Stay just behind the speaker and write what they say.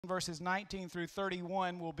verses 19 through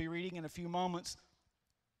 31 we'll be reading in a few moments.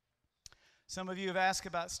 Some of you have asked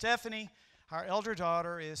about Stephanie. Our elder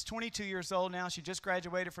daughter is 22 years old now. She just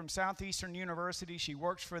graduated from Southeastern University. She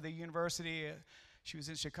works for the university. She was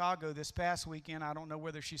in Chicago this past weekend. I don't know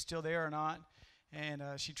whether she's still there or not. And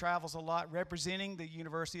she travels a lot representing the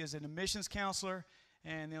university as an admissions counselor.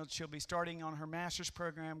 And then she'll be starting on her master's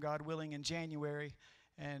program, God willing, in January.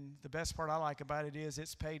 And the best part I like about it is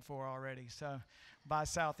it's paid for already, so by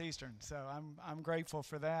Southeastern. So I'm grateful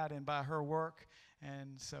for that and by her work,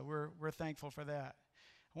 and so we're thankful for that.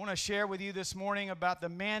 I want to share with you this morning about the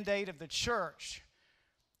mandate of the church.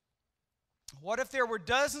 What if there were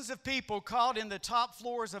dozens of people caught in the top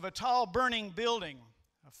floors of a tall burning building?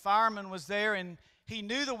 A fireman was there, and he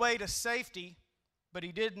knew the way to safety, but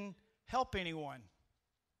he didn't help anyone.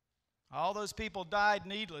 All those people died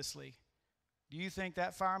needlessly. Do you think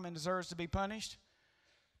that fireman deserves to be punished?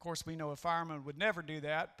 Of course, we know a fireman would never do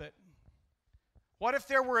that, but what if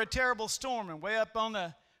there were a terrible storm and way up on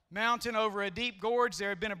the mountain over a deep gorge there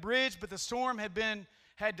had been a bridge, but the storm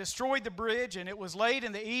had destroyed the bridge, and it was late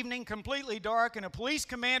in the evening, completely dark, and a police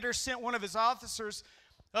commander sent one of his officers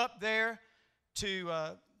up there to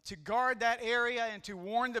guard that area and to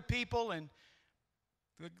warn the people, and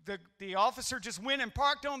the officer just went and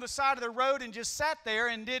parked on the side of the road and just sat there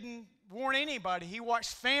and didn't warn anybody. He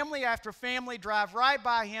watched family after family drive right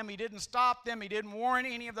by him. He didn't stop them. He didn't warn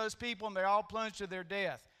any of those people, and they all plunged to their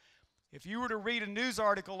death. If you were to read a news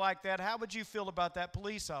article like that, how would you feel about that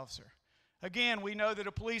police officer? Again, we know that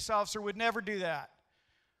a police officer would never do that.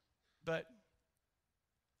 But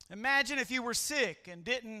imagine if you were sick and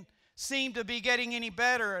didn't seem to be getting any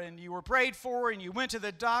better, and you were prayed for and you went to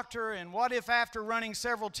the doctor, and what if after running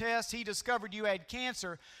several tests he discovered you had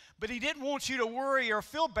cancer, but he didn't want you to worry or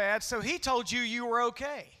feel bad, so he told you were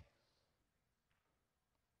okay.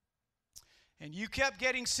 And you kept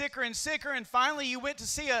getting sicker and sicker, and finally you went to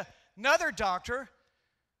see another doctor,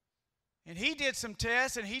 and he did some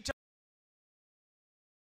tests, and he told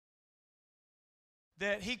you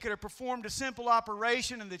that he could have performed a simple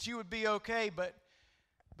operation and that you would be okay, but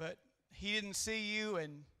he didn't see you,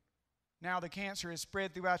 and now the cancer has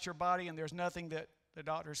spread throughout your body, and there's nothing that the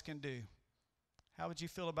doctors can do. How would you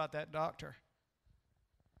feel about that doctor?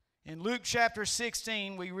 In Luke chapter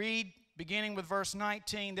 16, we read, beginning with verse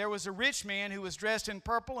 19, there was a rich man who was dressed in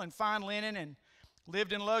purple and fine linen and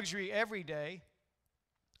lived in luxury every day.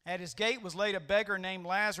 At his gate was laid a beggar named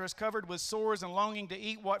Lazarus, covered with sores and longing to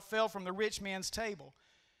eat what fell from the rich man's table.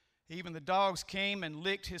 Even the dogs came and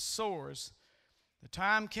licked his sores. The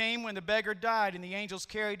time came when the beggar died, and the angels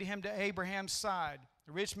carried him to Abraham's side.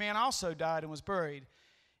 The rich man also died and was buried.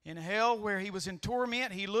 In hell, where he was in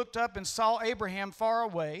torment, he looked up and saw Abraham far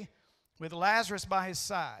away, with Lazarus by his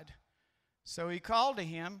side. So he called to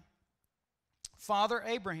him, Father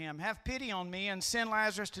Abraham, have pity on me, and send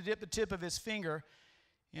Lazarus to dip the tip of his finger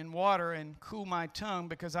in water and cool my tongue,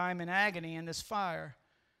 because I am in agony in this fire.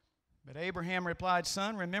 But Abraham replied,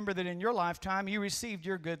 Son, remember that in your lifetime you received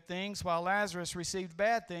your good things, while Lazarus received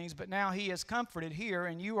bad things, but now he is comforted here,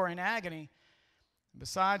 and you are in agony.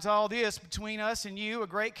 Besides all this, between us and you, a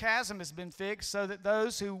great chasm has been fixed, so that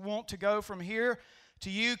those who want to go from here to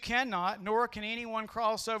you cannot, nor can anyone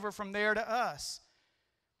cross over from there to us.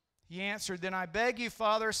 He answered, Then I beg you,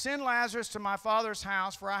 Father, send Lazarus to my father's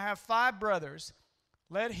house, for I have 5 brothers.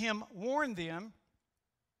 Let him warn them,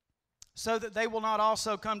 so that they will not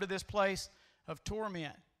also come to this place of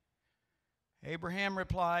torment. Abraham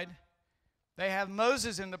replied, They have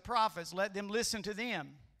Moses and the prophets. Let them listen to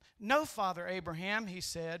them. No, Father Abraham, he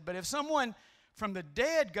said, but if someone from the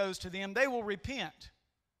dead goes to them, they will repent.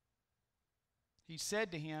 He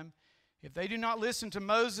said to him, If they do not listen to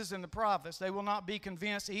Moses and the prophets, they will not be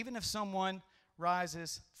convinced, even if someone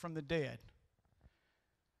rises from the dead.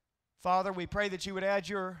 Father, we pray that you would add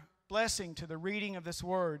your blessing to the reading of this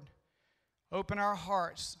word. Open our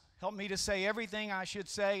hearts. Help me to say everything I should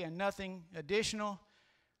say and nothing additional.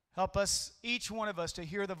 Help us, each one of us, to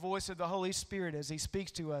hear the voice of the Holy Spirit as he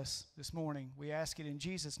speaks to us this morning. We ask it in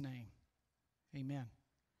Jesus' name. Amen.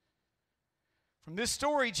 From this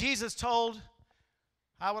story Jesus told,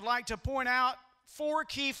 I would like to point out 4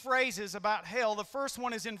 key phrases about hell. The first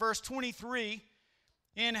one is in verse 23.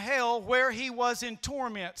 In hell, where he was in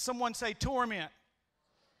torment. Someone say torment.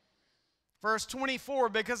 Verse 24,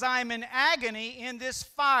 because I am in agony in this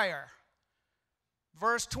fire.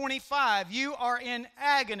 Verse 25, you are in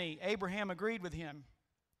agony. Abraham agreed with him.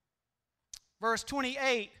 Verse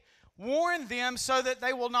 28, warn them so that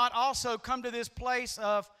they will not also come to this place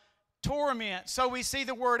of torment. So we see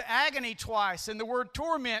the word agony twice and the word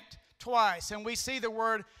torment twice, and we see the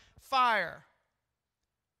word fire.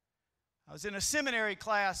 I was in a seminary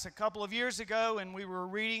class a couple of years ago, and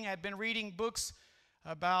had been reading books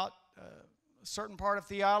about a certain part of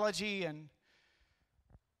theology, and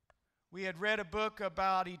we had read a book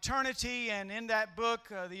about eternity, and in that book,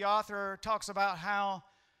 the author talks about how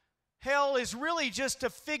hell is really just a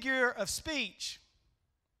figure of speech.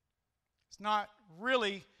 It's not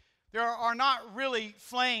really, there are not really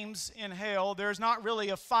flames in hell. There's not really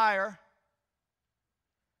a fire.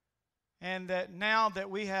 And that now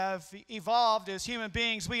that we have evolved as human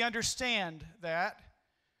beings, we understand that.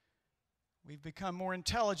 We've become more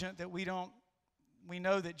intelligent that we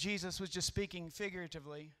know that Jesus was just speaking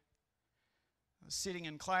figuratively. I was sitting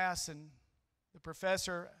in class and the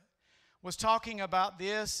professor was talking about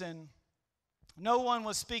this and no one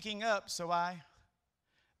was speaking up, so I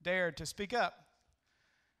dared to speak up.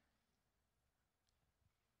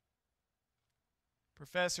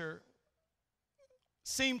 Professor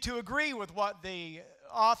seemed to agree with what the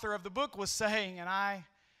author of the book was saying, and I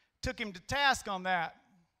took him to task on that.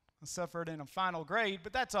 I suffered in a final grade,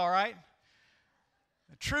 but that's all right.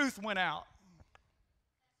 The truth went out.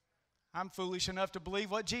 I'm foolish enough to believe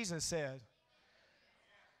what Jesus said.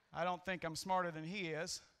 I don't think I'm smarter than he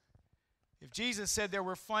is. If Jesus said there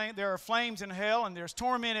are flames in hell and there's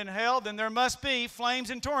torment in hell, then there must be flames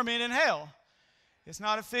and torment in hell. It's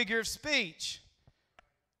not a figure of speech.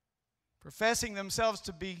 Professing themselves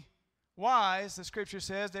to be wise, the scripture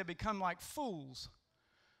says, they become like fools.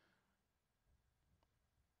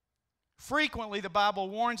 Frequently, the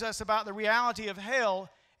Bible warns us about the reality of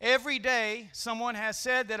hell. Every day, someone has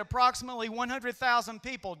said that approximately 100,000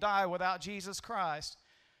 people die without Jesus Christ.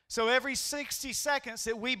 So every 60 seconds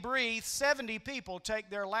that we breathe, 70 people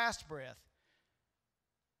take their last breath.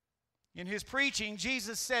 In his preaching,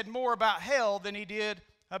 Jesus said more about hell than he did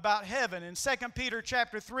about heaven. In 2 Peter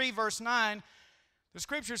chapter 3, verse 9, the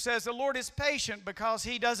scripture says, the Lord is patient because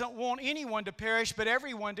he doesn't want anyone to perish, but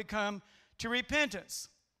everyone to come to repentance.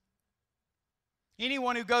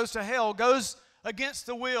 Anyone who goes to hell goes against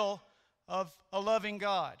the will of a loving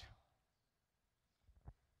God.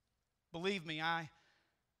 Believe me, I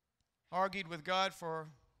argued with God for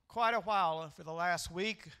quite a while for the last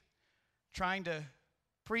week, trying to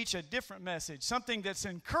preach a different message, something that's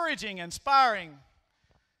encouraging, inspiring.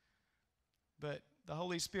 But the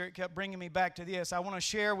Holy Spirit kept bringing me back to this. I want to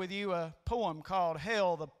share with you a poem called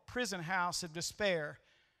Hell, the Prison House of Despair.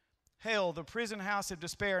 Hell, the Prison House of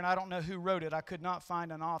Despair, and I don't know who wrote it. I could not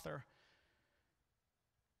find an author.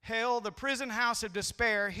 Hell, the Prison House of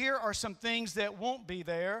Despair. Here are some things that won't be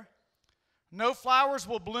there. No flowers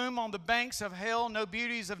will bloom on the banks of hell, no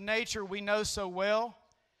beauties of nature we know so well.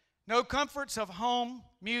 No comforts of home,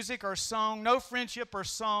 music, or song, no friendship or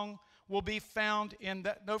song will be found in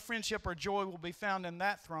that, no friendship or joy will be found in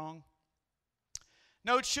that throng.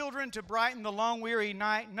 No children to brighten the long weary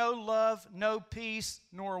night, no love, no peace,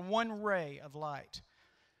 nor one ray of light.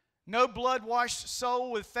 No blood-washed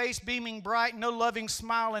soul with face beaming bright, no loving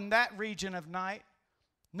smile in that region of night.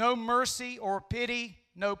 No mercy or pity,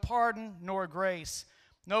 no pardon nor grace.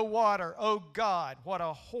 No water, oh God, what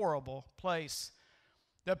a horrible place.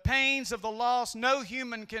 The pains of the lost no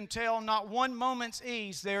human can tell, not one moment's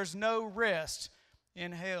ease, there's no rest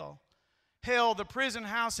in hell. Hell, the prison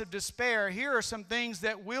house of despair, here are some things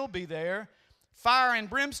that will be there. Fire and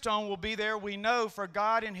brimstone will be there, we know, for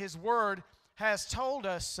God in his word has told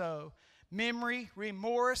us so. Memory,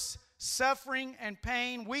 remorse, suffering and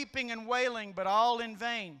pain, weeping and wailing, but all in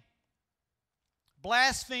vain.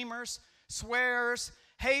 Blasphemers, swearers,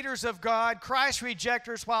 haters of God, Christ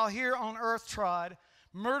rejectors while here on earth trod.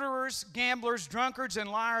 Murderers, gamblers, drunkards,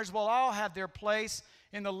 and liars will all have their place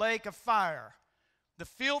in the lake of fire. The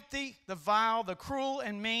filthy, the vile, the cruel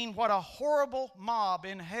and mean, what a horrible mob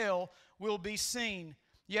in hell will be seen.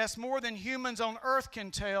 Yes, more than humans on earth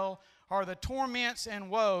can tell are the torments and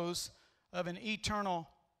woes of an eternal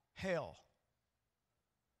hell.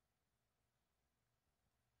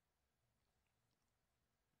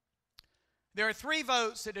 There are 3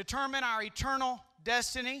 votes that determine our eternal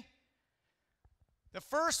destiny. The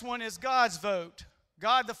first one is God's vote.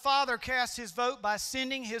 God the Father cast his vote by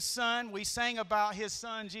sending his Son. We sang about his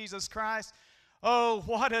Son, Jesus Christ. Oh,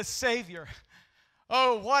 what a Savior.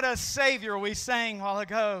 Oh, what a Savior, we sang a while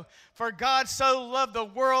ago. For God so loved the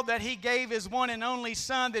world that he gave his one and only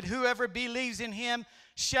Son, that whoever believes in him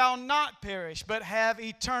shall not perish, but have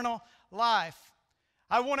eternal life.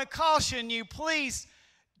 I want to caution you, please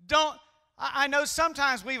don't. I know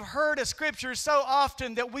sometimes we've heard a scripture so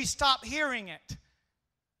often that we stop hearing it.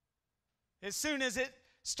 As soon as it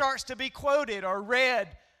starts to be quoted or read,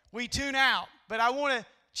 we tune out. But I want to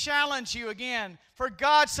challenge you again. For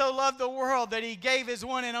God so loved the world that he gave his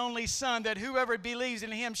one and only Son, that whoever believes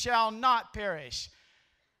in him shall not perish,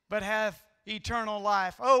 but have eternal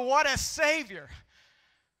life. Oh, what a Savior.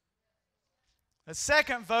 The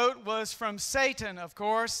second vote was from Satan, of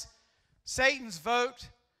course. Satan's vote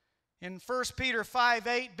in 1 Peter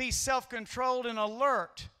 5:8, be self-controlled and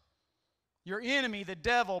alert. Your enemy, the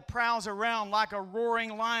devil, prowls around like a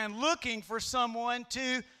roaring lion looking for someone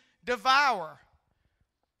to devour.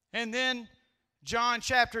 And then John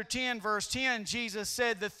chapter 10, verse 10, Jesus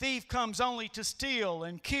said, the thief comes only to steal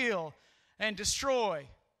and kill and destroy.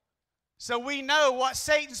 So we know what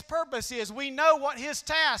Satan's purpose is. We know what his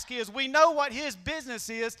task is. We know what his business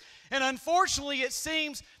is. And unfortunately, it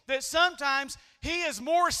seems that sometimes he is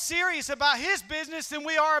more serious about his business than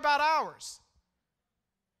we are about ours.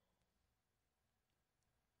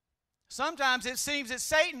 Sometimes it seems that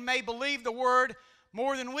Satan may believe the word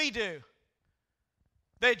more than we do,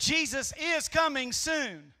 that Jesus is coming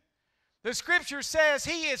soon. The Scripture says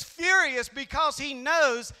he is furious because he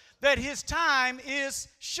knows that his time is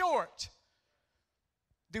short.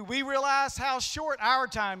 Do we realize how short our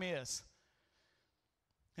time is?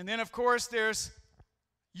 And then, of course, there's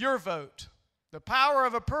your vote. The power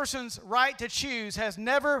of a person's right to choose has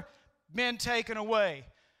never been taken away.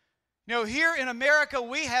 You know, here in America,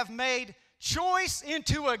 we have made choice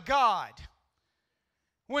into a God.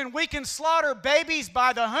 When we can slaughter babies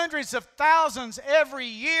by the hundreds of thousands every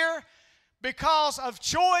year because of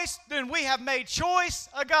choice, then we have made choice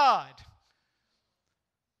a God.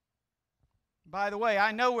 By the way,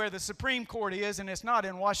 I know where the Supreme Court is, and it's not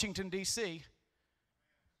in Washington, D.C.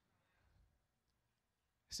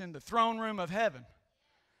 It's in the throne room of heaven.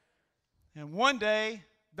 And one day,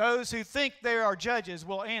 those who think they are judges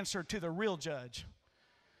will answer to the real judge.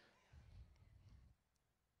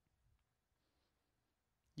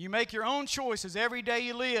 You make your own choices every day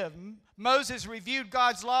you live. Moses reviewed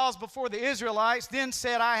God's laws before the Israelites, then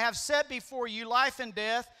said, I have set before you life and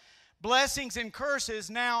death, blessings and curses.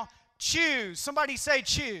 Now choose. Somebody say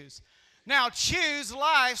choose. Now choose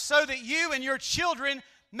life so that you and your children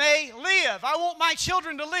may live. I want my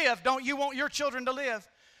children to live. Don't you want your children to live?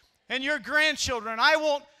 And your grandchildren. I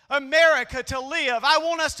want America to live. I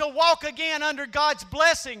want us to walk again under God's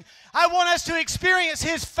blessing. I want us to experience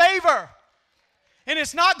His favor. And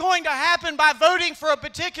it's not going to happen by voting for a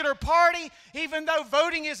particular party, even though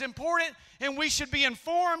voting is important and we should be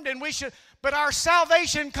informed and we should, but our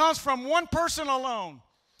salvation comes from one person alone,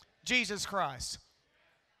 Jesus Christ.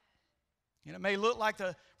 And it may look like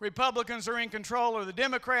the Republicans are in control or the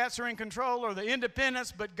Democrats are in control or the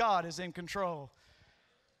independents, but God is in control.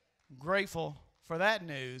 I'm grateful for that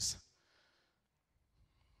news.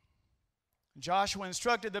 Joshua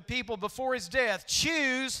instructed the people before his death,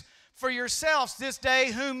 choose for yourselves this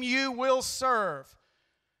day whom you will serve.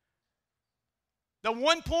 The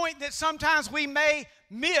one point that sometimes we may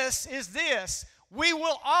miss is this: we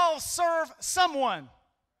will all serve someone.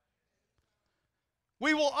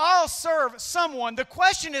 We will all serve someone. The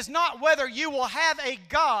question is not whether you will have a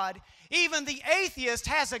God. Even the atheist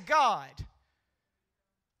has a God.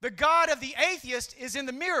 The God of the atheist is in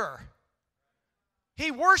the mirror. He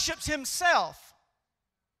worships himself.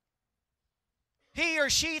 He or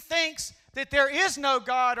she thinks that there is no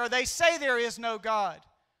God, or they say there is no God.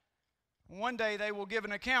 One day they will give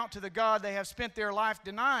an account to the God they have spent their life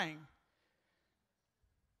denying.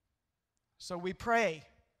 So we pray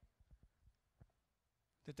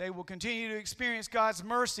that they will continue to experience God's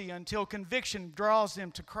mercy until conviction draws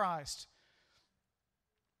them to Christ.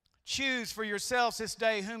 Choose for yourselves this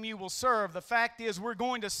day whom you will serve. The fact is, we're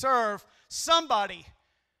going to serve somebody.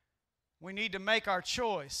 We need to make our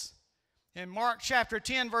choice. In Mark chapter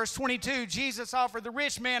 10, verse 22, Jesus offered the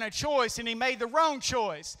rich man a choice, and he made the wrong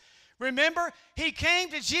choice. Remember, he came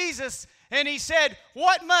to Jesus, and he said,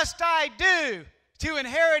 what must I do to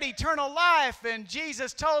inherit eternal life? And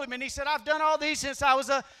Jesus told him, and he said, I've done all these since I was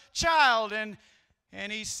a child. And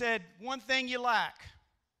he said, one thing you lack.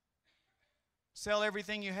 Sell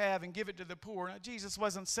everything you have and give it to the poor. Now, Jesus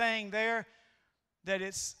wasn't saying there that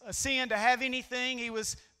it's a sin to have anything. He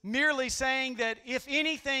was merely saying that if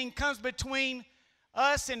anything comes between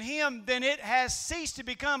us and Him, then it has ceased to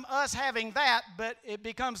become us having that, but it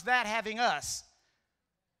becomes that having us.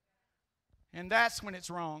 And that's when it's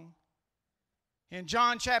wrong. In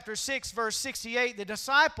John chapter 6, verse 68, the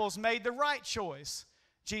disciples made the right choice.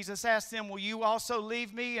 Jesus asked them, will you also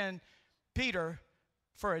leave me? And Peter,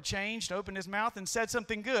 for a change, opened his mouth and said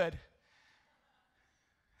something good.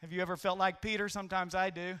 Have you ever felt like Peter? Sometimes I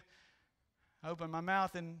do. I open my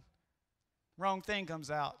mouth and wrong thing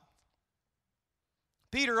comes out.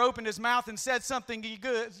 Peter opened his mouth and said something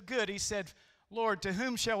good. He said, Lord, to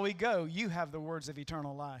whom shall we go? You have the words of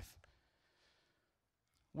eternal life.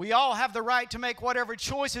 We all have the right to make whatever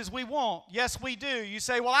choices we want. Yes, we do. You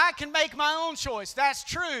say, well, I can make my own choice. That's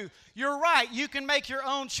true. You're right. You can make your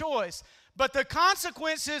own choice. But the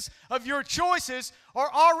consequences of your choices are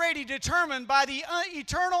already determined by the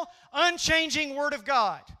eternal, unchanging Word of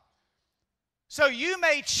God. So you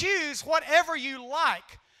may choose whatever you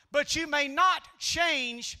like, but you may not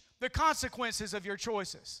change the consequences of your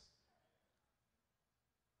choices.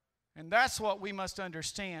 And that's what we must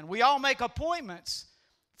understand. We all make appointments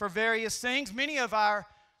for various things. Many of our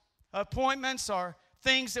appointments are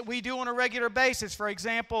things that we do on a regular basis. For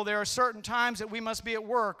example, there are certain times that we must be at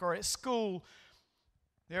work or at school.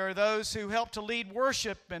 There are those who help to lead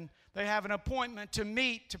worship, and they have an appointment to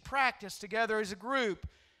meet, to practice together as a group.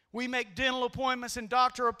 We make dental appointments and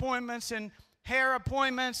doctor appointments and hair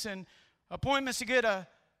appointments and appointments to get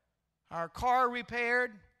our car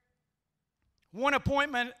repaired. One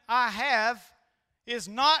appointment I have is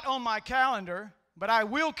not on my calendar, but I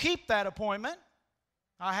will keep that appointment.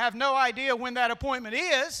 I have no idea when that appointment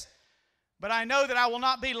is, but I know that I will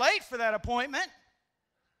not be late for that appointment.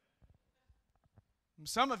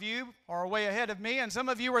 Some of you are way ahead of me, and some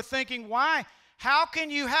of you are thinking, why? How can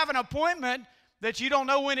you have an appointment that you don't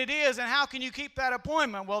know when it is, and how can you keep that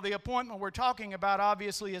appointment? Well, the appointment we're talking about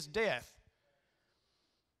obviously is death.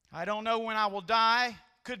 I don't know when I will die.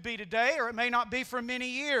 Could be today, or it may not be for many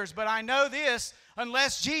years, but I know this,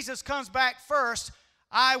 unless Jesus comes back first,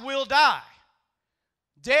 I will die.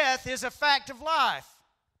 Death is a fact of life.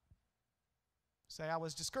 Say, I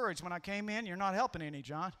was discouraged when I came in. You're not helping any,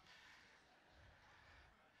 John.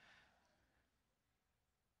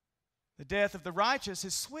 The death of the righteous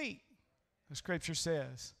is sweet, the Scripture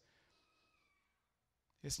says.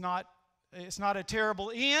 It's not a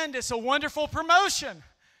terrible end. It's a wonderful promotion.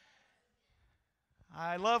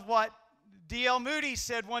 I love what D.L. Moody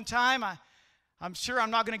said one time. I'm sure I'm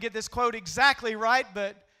not going to get this quote exactly right,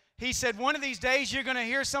 but he said, one of these days you're going to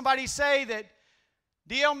hear somebody say that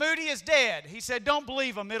D.L. Moody is dead. He said, don't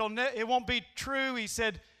believe him. It won't be true. He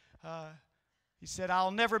said,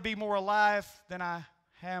 I'll never be more alive than I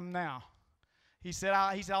am now. He said,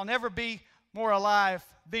 I'll never be more alive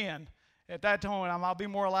then. At that time, I'll be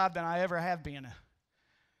more alive than I ever have been.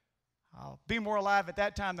 I'll be more alive at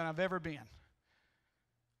that time than I've ever been.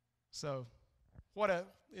 So,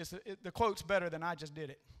 the quote's better than I just did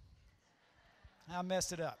it. I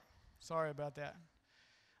messed it up. Sorry about that.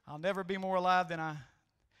 I'll never be more alive than I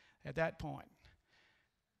at that point.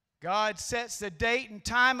 God sets the date and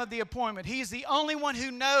time of the appointment. He's the only one who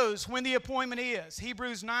knows when the appointment is.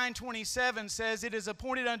 Hebrews 9:27 says, it is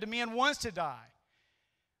appointed unto men once to die,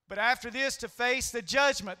 but after this to face the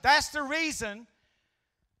judgment. That's the reason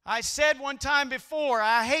I said one time before,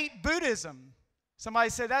 I hate Buddhism.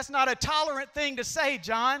 Somebody said, that's not a tolerant thing to say,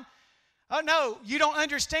 John. Oh, no, you don't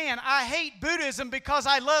understand. I hate Buddhism because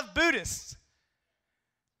I love Buddhists.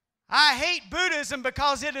 I hate Buddhism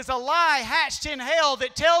because it is a lie hatched in hell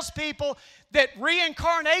that tells people that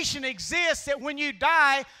reincarnation exists, that when you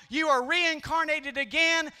die, you are reincarnated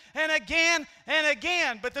again and again and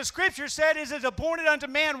again. But the Scripture said it is appointed unto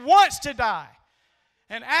man once to die,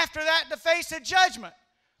 and after that to face the judgment.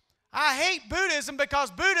 I hate Buddhism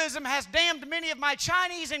because Buddhism has damned many of my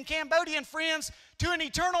Chinese and Cambodian friends to an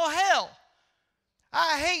eternal hell.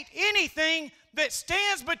 I hate anything that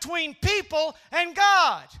stands between people and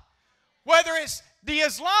God. Whether it's the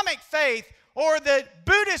Islamic faith or the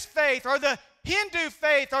Buddhist faith or the Hindu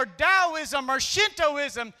faith or Taoism or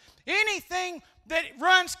Shintoism, anything that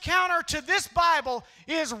runs counter to this Bible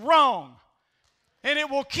is wrong. And it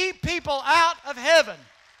will keep people out of heaven.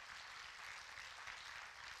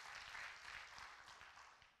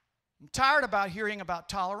 I'm tired about hearing about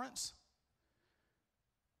tolerance.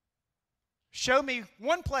 Show me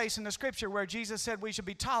one place in the Scripture where Jesus said we should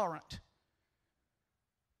be tolerant.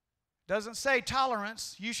 Doesn't say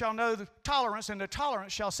tolerance. You shall know the tolerance, and the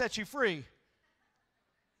tolerance shall set you free.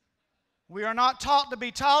 We are not taught to be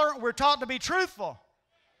tolerant. We're taught to be truthful.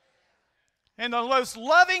 And the most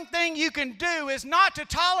loving thing you can do is not to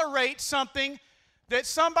tolerate something that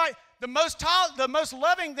somebody, the most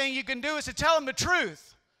loving thing you can do is to tell them the truth.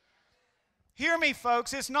 Hear me,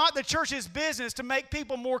 folks. It's not the church's business to make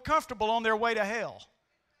people more comfortable on their way to hell.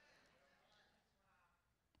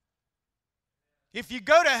 If you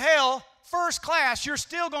go to hell first class, you're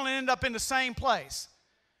still going to end up in the same place.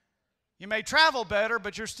 You may travel better,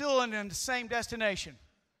 but you're still in the same destination.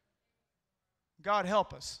 God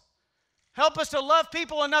help us. Help us to love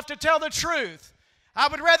people enough to tell the truth. I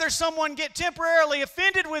would rather someone get temporarily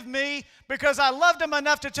offended with me because I loved them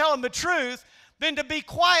enough to tell them the truth than to be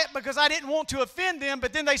quiet because I didn't want to offend them,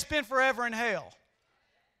 but then they spend forever in hell.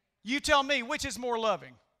 You tell me, which is more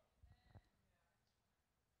loving?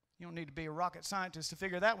 You don't need to be a rocket scientist to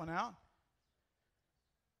figure that one out.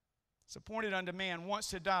 It's appointed unto man once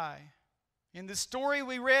to die. In the story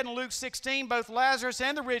we read in Luke 16, both Lazarus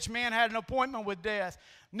and the rich man had an appointment with death.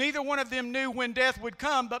 Neither one of them knew when death would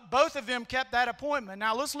come, but both of them kept that appointment.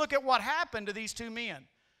 Now let's look at what happened to these two men.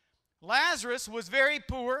 Lazarus was very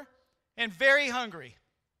poor and very hungry.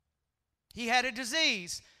 He had a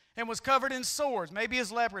disease and was covered in sores, maybe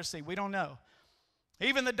his leprosy, we don't know.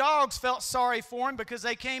 Even the dogs felt sorry for him because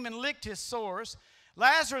they came and licked his sores.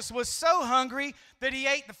 Lazarus was so hungry that he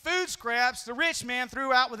ate the food scraps the rich man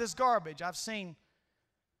threw out with his garbage. I've seen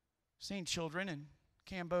children in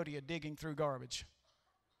Cambodia digging through garbage.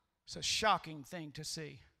 It's a shocking thing to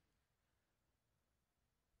see.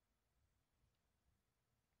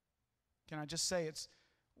 Can I just say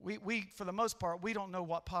we for the most part, we don't know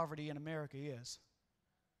what poverty in America is.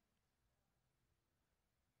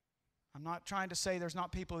 I'm not trying to say there's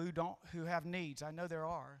not people who have needs. I know there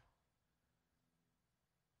are.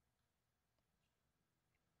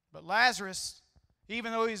 But Lazarus,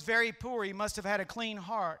 even though he was very poor, he must have had a clean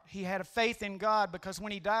heart. He had a faith in God because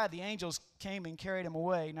when he died, the angels came and carried him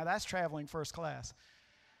away. Now that's traveling first class.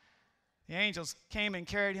 The angels came and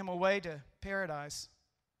carried him away to paradise.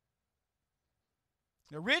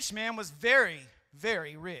 The rich man was very,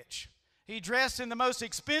 very rich. He dressed in the most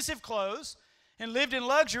expensive clothes and lived in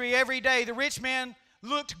luxury every day. The rich man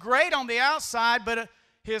looked great on the outside, but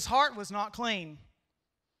his heart was not clean.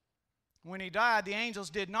 When he died, the angels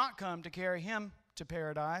did not come to carry him to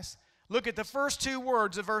paradise. Look at the first two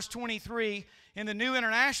words of verse 23. In the New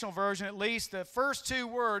International Version, at least, the first two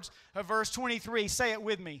words of verse 23. Say it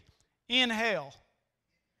with me. In hell.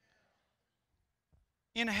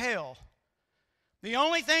 In hell. The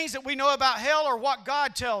only things that we know about hell are what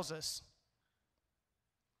God tells us.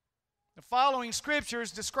 The following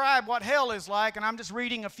scriptures describe what hell is like, and I'm just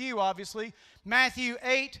reading a few, obviously. Matthew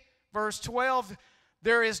 8, verse 12.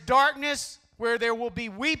 There is darkness where there will be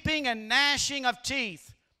weeping and gnashing of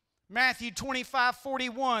teeth. Matthew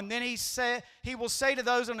 25:41. Then he will say to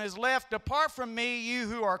those on his left, depart from me, you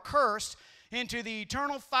who are cursed, into the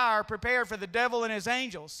eternal fire prepared for the devil and his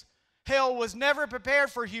angels. Hell was never prepared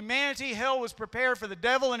for humanity. Hell was prepared for the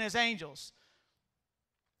devil and his angels.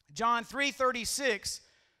 John 3:36.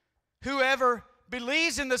 Whoever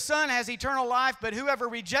believes in the Son has eternal life, but whoever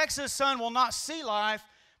rejects the Son will not see life,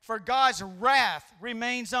 for God's wrath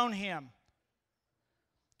remains on him.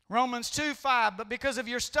 Romans 2:5, but because of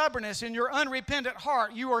your stubbornness and your unrepentant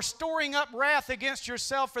heart, you are storing up wrath against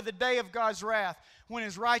yourself for the day of God's wrath, when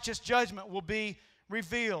his righteous judgment will be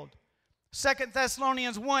revealed. 2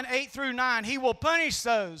 Thessalonians 1:8-9, he will punish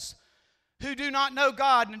those who do not know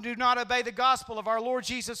God and do not obey the gospel of our Lord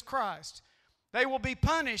Jesus Christ. They will be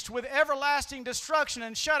punished with everlasting destruction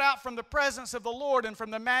and shut out from the presence of the Lord and from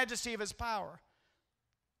the majesty of his power.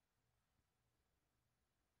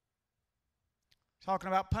 Talking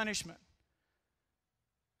about punishment.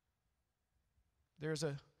 There's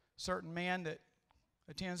a certain man that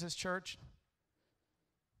attends this church,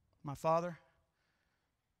 my father.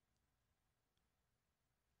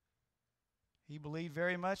 He believed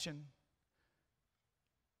very much in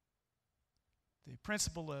the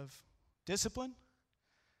principle of discipline,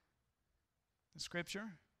 the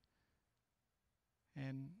Scripture.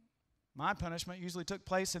 And my punishment usually took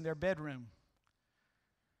place in their bedroom.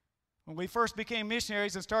 When we first became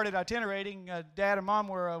missionaries and started itinerating, Dad and Mom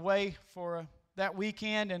were away for that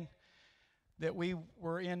weekend, and that we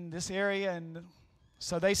were in this area, and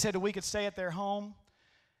so they said that we could stay at their home.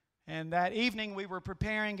 And that evening we were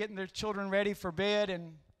preparing, getting their children ready for bed,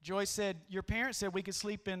 and Joyce said, your parents said we could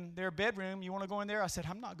sleep in their bedroom. You want to go in there? I said,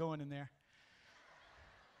 I'm not going in there.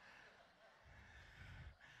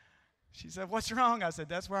 She said, what's wrong? I said,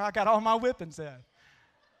 that's where I got all my whippings at.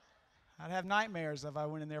 I'd have nightmares if I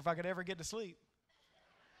went in there, if I could ever get to sleep.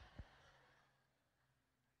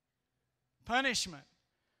 Punishment.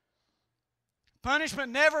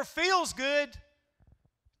 Punishment never feels good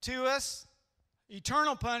to us.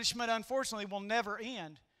 Eternal punishment, unfortunately, will never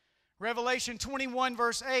end. Revelation 21,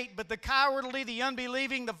 verse 8, but the cowardly, the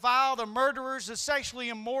unbelieving, the vile, the murderers, the sexually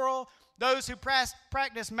immoral, those who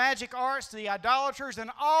practice magic arts, the idolaters,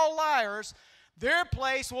 and all liars, their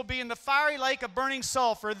place will be in the fiery lake of burning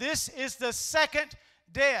sulfur. This is the second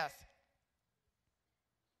death.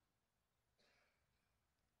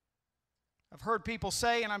 I've heard people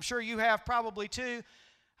say, and I'm sure you have probably too,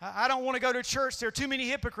 I don't want to go to church. There are too many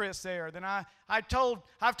hypocrites there. Then I've told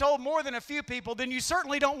more than a few people, then you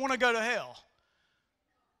certainly don't want to go to hell.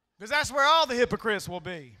 Because that's where all the hypocrites will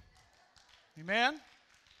be. Amen?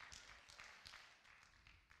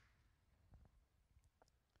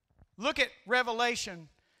 Look at Revelation.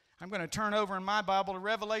 I'm going to turn over in my Bible to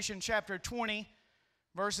Revelation chapter 20,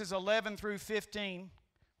 verses 11 through 15.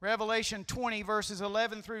 Revelation 20, verses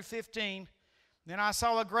 11 through 15. Then I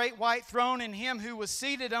saw a great white throne, and him who was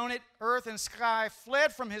seated on it. Earth and sky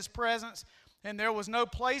fled from his presence, and there was no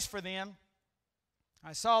place for them.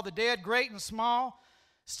 I saw the dead, great and small,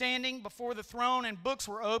 standing before the throne, and books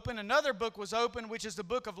were open. Another book was opened, which is the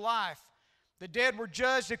book of life. The dead were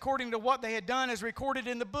judged according to what they had done as recorded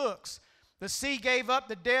in the books. The sea gave up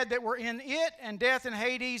the dead that were in it, and death and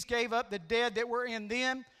Hades gave up the dead that were in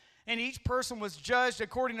them, and each person was judged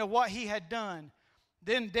according to what he had done.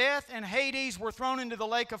 Then death and Hades were thrown into the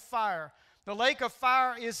lake of fire. The lake of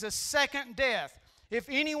fire is the second death. If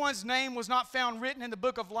anyone's name was not found written in the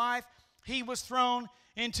book of life, he was thrown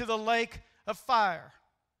into the lake of fire.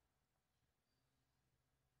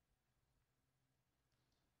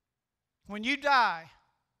 When you die,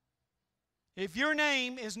 if your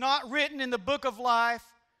name is not written in the book of life,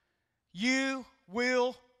 you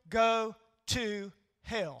will go to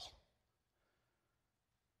hell.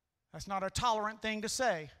 That's not a tolerant thing to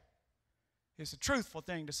say. It's a truthful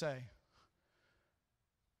thing to say.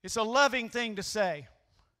 It's a loving thing to say.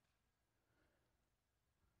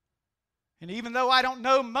 And even though I don't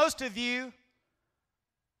know most of you,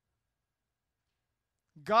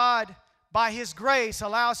 God, by His grace,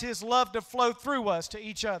 allows His love to flow through us to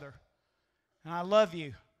each other. And I love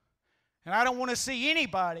you. And I don't want to see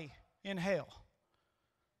anybody in hell.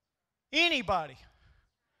 Anybody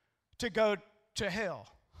to go to hell.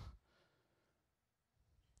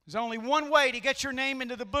 There's only one way to get your name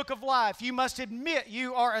into the book of life. You must admit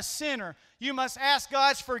you are a sinner. You must ask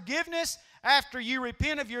God's forgiveness after you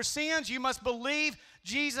repent of your sins. You must believe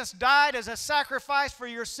Jesus died as a sacrifice for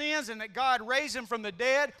your sins and that God raised Him from the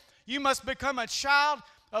dead. You must become a child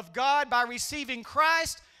of God by receiving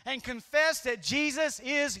Christ and confess that Jesus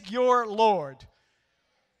is your Lord.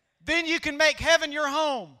 Then you can make heaven your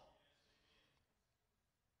home.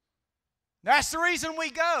 That's the reason we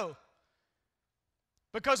go.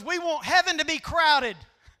 Because we want heaven to be crowded.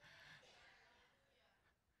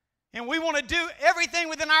 And we want to do everything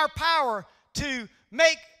within our power to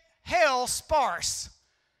make hell sparse.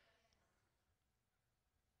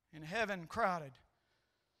 And heaven crowded.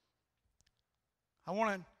 I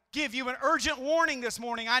want to give you an urgent warning this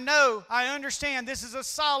morning. I understand this is a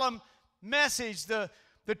solemn message. The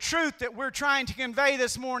truth that we're trying to convey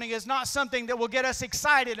this morning is not something that will get us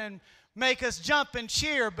excited and make us jump and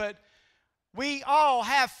cheer, but we all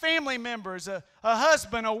have family members, a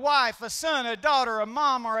husband, a wife, a son, a daughter, a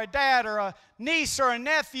mom or a dad or a niece or a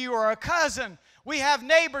nephew or a cousin. We have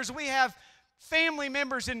neighbors, we have family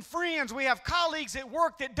members and friends. We have colleagues at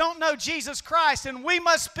work that don't know Jesus Christ, and we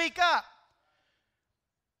must speak up.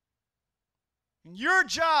 And your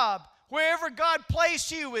job, wherever God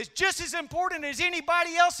placed you, is just as important as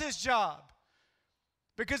anybody else's job.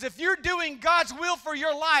 Because if you're doing God's will for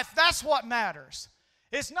your life, that's what matters.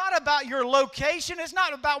 It's not about your location. It's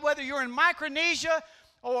not about whether you're in Micronesia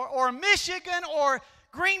or Michigan or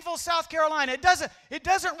Greenville, South Carolina. It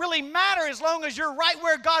doesn't really matter as long as you're right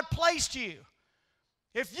where God placed you.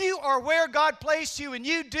 If you are where God placed you and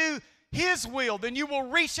you do His will, then you will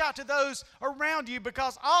reach out to those around you,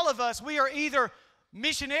 because all of us, we are either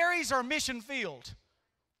missionaries or mission field.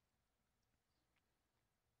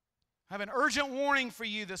 I have an urgent warning for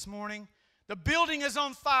you this morning. The building is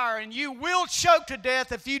on fire, and you will choke to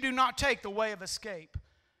death if you do not take the way of escape.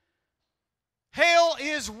 Hell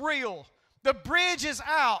is real. The bridge is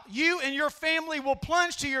out. You and your family will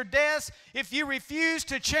plunge to your deaths if you refuse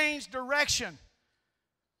to change direction.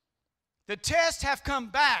 The tests have come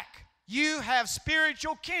back. You have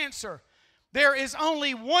spiritual cancer. There is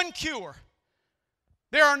only one cure.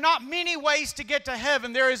 There are not many ways to get to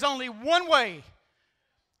heaven. There is only one way.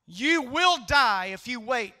 You will die if you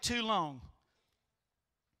wait too long.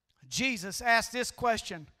 Jesus asked this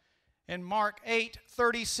question in Mark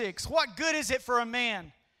 8:36. What good is it for a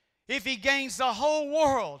man if he gains the whole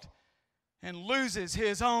world and loses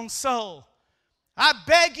his own soul? I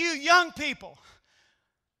beg you, young people,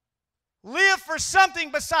 live for something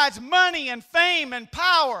besides money and fame and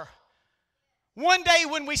power. One day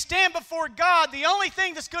when we stand before God, the only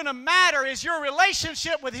thing that's going to matter is your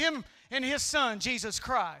relationship with Him and His Son, Jesus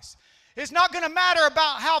Christ. It's not going to matter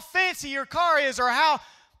about how fancy your car is or how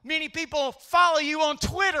many people follow you on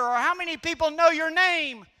Twitter or how many people know your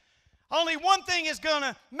name. Only one thing is going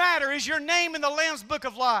to matter is your name in the Lamb's Book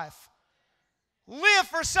of Life. Live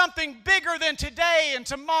for something bigger than today and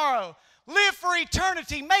tomorrow. Live for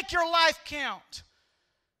eternity. Make your life count.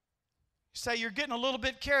 say, you're getting a little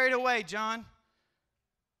bit carried away, John.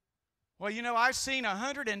 Well, you know, I've seen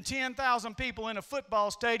 110,000 people in a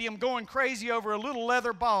football stadium going crazy over a little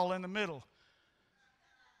leather ball in the middle.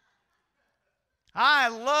 I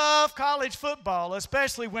love college football,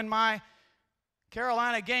 especially when my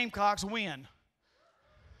Carolina Gamecocks win.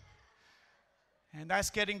 And that's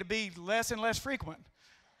getting to be less and less frequent.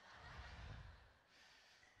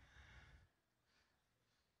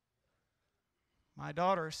 My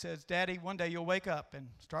daughter says, Daddy, one day you'll wake up and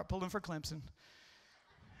start pulling for Clemson.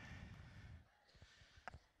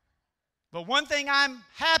 But one thing I'm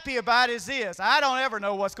happy about is this. I don't ever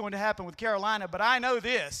know what's going to happen with Carolina, but I know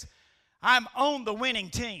this. I'm on the winning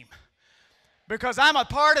team because I'm a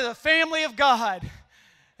part of the family of God.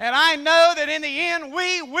 And I know that in the end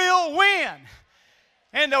we will win.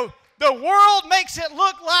 And the world makes it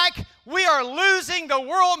look like we are losing. The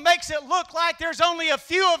world makes it look like there's only a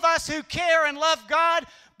few of us who care and love God.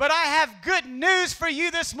 But I have good news for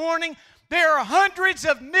you this morning. There are hundreds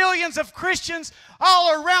of millions of Christians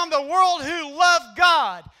all around the world who love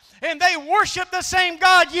God. And they worship the same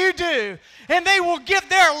God you do. And they will give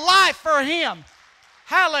their life for Him.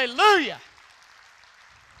 Hallelujah.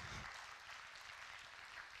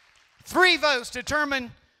 3 votes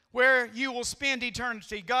determine where you will spend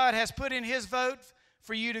eternity. God has put in His vote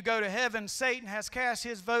for you to go to heaven. Satan has cast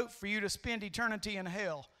his vote for you to spend eternity in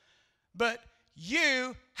hell. But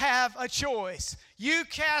you have a choice. You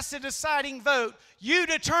cast a deciding vote. You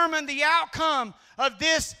determine the outcome of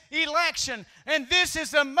this election. And this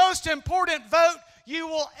is the most important vote you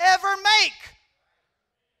will ever make.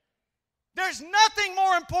 There's nothing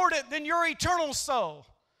more important than your eternal soul.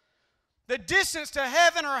 The distance to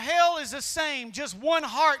heaven or hell is the same, just one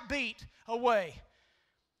heartbeat away.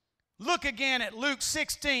 Look again at Luke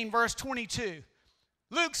 16, verse 22.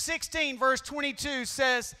 Luke 16, verse 22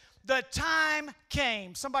 says, the time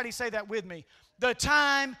came. Somebody say that with me. The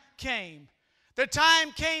time came. The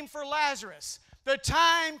time came for Lazarus. The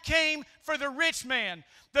time came for the rich man.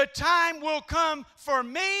 The time will come for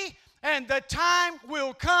me, and the time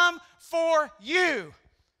will come for you.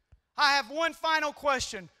 I have one final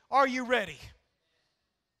question. Are you ready?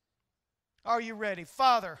 Are you ready?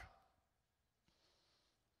 Father,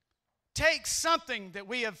 take something that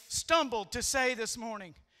we have stumbled to say this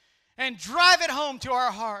morning and drive it home to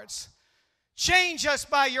our hearts. Change us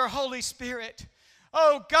by your Holy Spirit.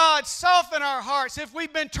 Oh God, soften our hearts. If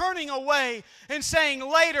we've been turning away and saying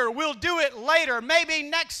later, we'll do it later, maybe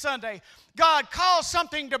next Sunday. God, cause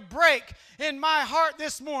something to break in my heart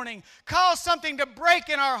this morning. Cause something to break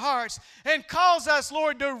in our hearts. And cause us,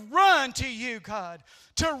 Lord, to run to you, God.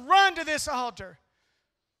 To run to this altar.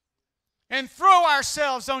 And throw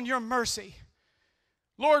ourselves on your mercy.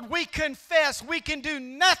 Lord, we confess we can do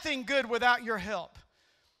nothing good without your help.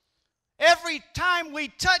 Every time we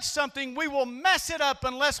touch something, we will mess it up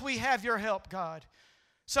unless we have your help, God.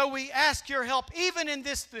 So we ask your help even in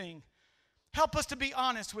this thing. Help us to be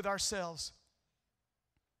honest with ourselves.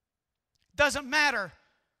 Doesn't matter.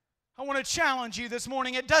 I want to challenge you this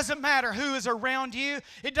morning. It doesn't matter who is around you.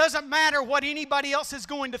 It doesn't matter what anybody else is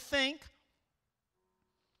going to think.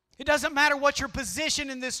 It doesn't matter what your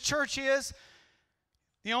position in this church is.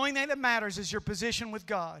 The only thing that matters is your position with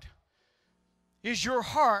God. Is your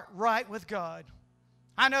heart right with God?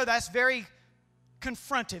 I know that's very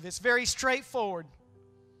confrontive. It's very straightforward.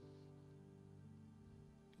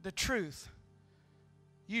 The truth.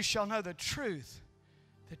 You shall know the truth.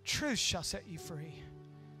 The truth shall set you free.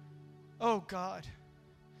 Oh God,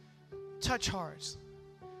 touch hearts.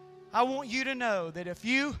 I want you to know that if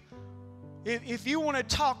you want to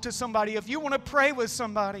talk to somebody, if you want to pray with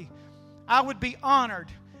somebody, I would be honored.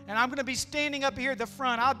 And I'm going to be standing up here at the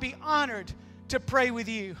front. I'd be honored to pray with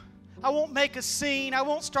you. I won't make a scene. I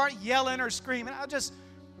won't start yelling or screaming. I'll just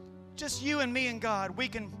you and me and God. We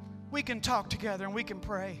can talk together and we can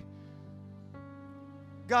pray.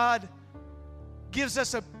 God gives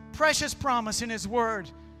us a precious promise in His Word.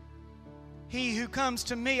 He who comes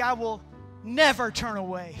to me, I will never turn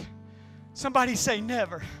away. Somebody say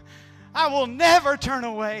never. I will never turn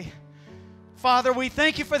away. Father, we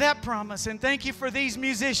thank you for that promise, and thank you for these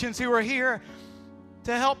musicians who are here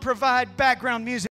to help provide background music.